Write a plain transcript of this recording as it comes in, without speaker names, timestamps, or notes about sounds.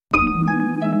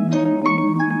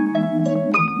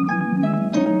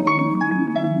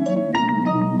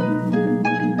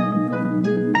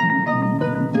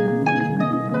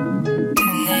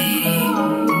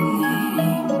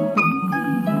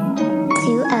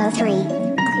203.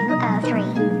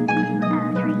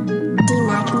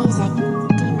 D-Mac Music.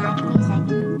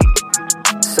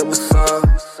 So what's up?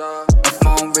 My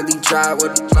phone really dry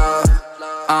with the love.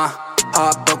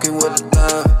 Heartbroken with the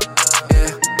love. Yeah,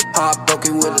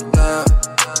 heartbroken with the love.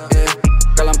 Yeah,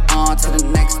 girl, I'm on to the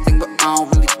next thing, but I don't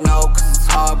really know, cause it's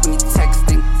hard when you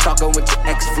texting, talking with your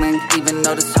ex-fling. Even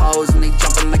though there's hoes and they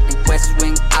jumping like the West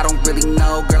Wing. I don't really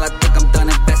know, girl, I think I'm done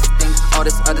investing. All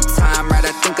this other time, right,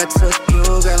 I think I took you,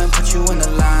 girl, and put you in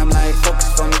the limelight.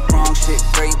 Focused on the wrong shit,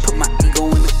 girl, you put my ego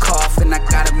in the coffin. I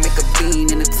gotta make a bean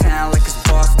in the town like it's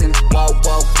Boston. Whoa,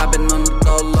 whoa, I've been on the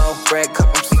low, red cup,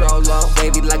 I'm solo,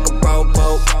 wavy like a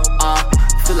rowboat.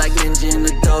 Feel like ninja in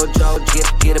the dojo,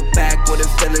 get it back, wouldn't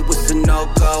feel it was a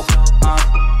no-go.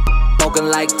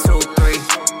 Smoking like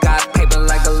 2-3, got paper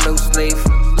like a loose leaf,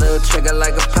 little trigger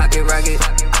like a pocket rocket.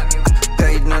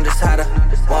 Girl, you know just how to,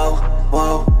 whoa,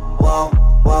 whoa, whoa,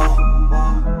 whoa.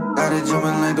 Got it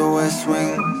jumping like the West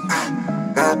Wing.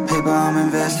 Got paper, I'm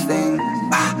investing.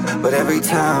 But every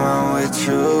time I'm with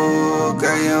you,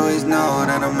 girl, you always know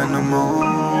that I'm in the mood.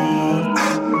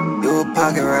 You a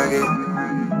pocket rocket,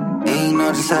 ain't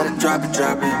know just how to drop it.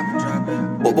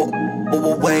 But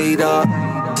wait up,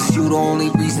 cause you the only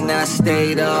reason that I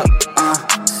stayed up.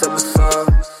 So what's up?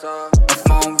 My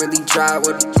phone really dry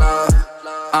with the love.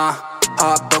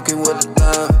 Heartbroken with the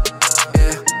love.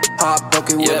 Yeah,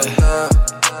 heartbroken with the love.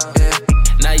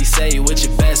 Now you say you with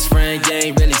your best friend, you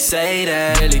ain't really say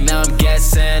that. Really, now I'm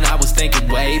guessing, I was thinking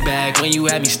way back when you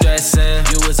had me stressing.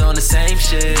 You was on the same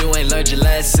shit, you ain't learned your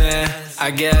lesson.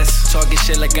 I guess, talking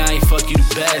shit like I ain't fuck you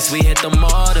the best. We hit the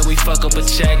mall, then we fuck up a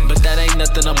check, but that ain't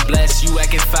nothing, I'm blessed. You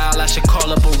acting foul, I should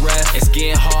call up a ref. It's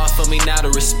getting hard for me now to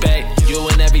respect you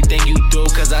and everything you do,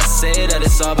 cause I say that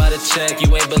it's all about a check.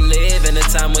 You ain't believe in the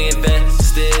time we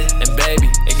invested. And baby,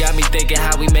 it got me thinking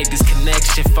how we make this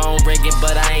connection. Phone ringing,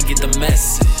 but I ain't get the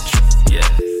message. Yeah.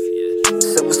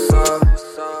 So what's up?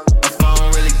 My phone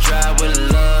really dry with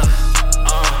love.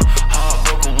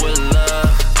 Heartbroken with love.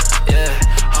 Yeah,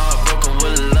 heartbroken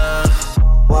with love.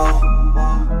 Whoa,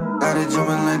 got it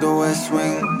jumping like the West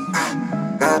Wing.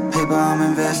 Got paper, I'm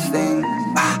investing.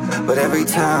 But every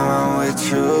time I'm with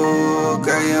you,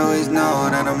 girl, you always know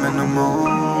that I'm in the mood.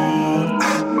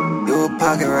 You a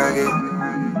pocket rocket,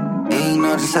 ain't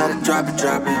know just how to drop it.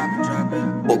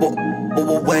 But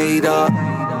wait up,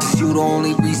 cause you the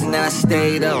only reason that I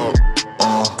stayed up.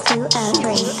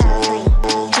 203.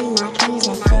 D-Mac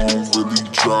Music. Really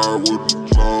try with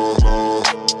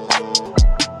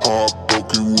love.